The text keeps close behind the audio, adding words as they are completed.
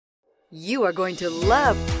You are going to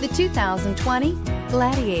love the 2020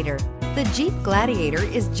 Gladiator. The Jeep Gladiator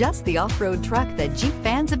is just the off-road truck that Jeep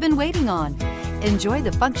fans have been waiting on. Enjoy the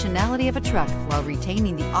functionality of a truck while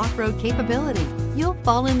retaining the off-road capability. You'll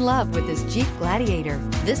fall in love with this Jeep Gladiator.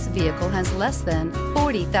 This vehicle has less than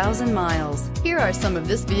 40,000 miles. Here are some of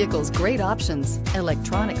this vehicle's great options: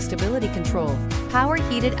 electronic stability control, power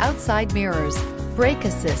heated outside mirrors, brake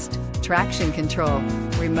assist, traction control,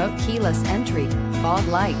 remote keyless entry, fog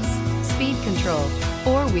lights, speed control,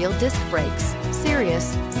 four-wheel disc brakes,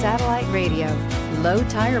 Sirius satellite radio, low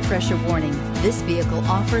tire pressure warning. This vehicle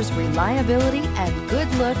offers reliability and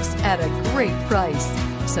good looks at a great price.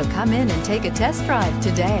 So come in and take a test drive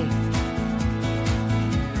today.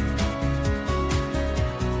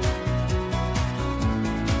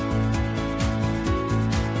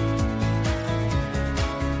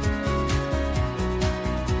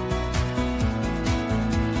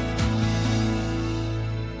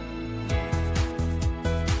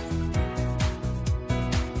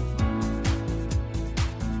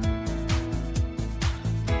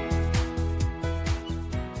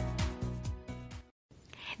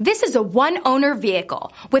 This is a one-owner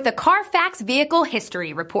vehicle with a Carfax Vehicle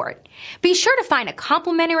History Report. Be sure to find a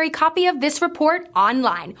complimentary copy of this report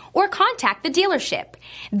online or contact the dealership.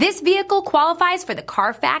 This vehicle qualifies for the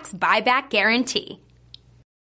Carfax Buyback Guarantee.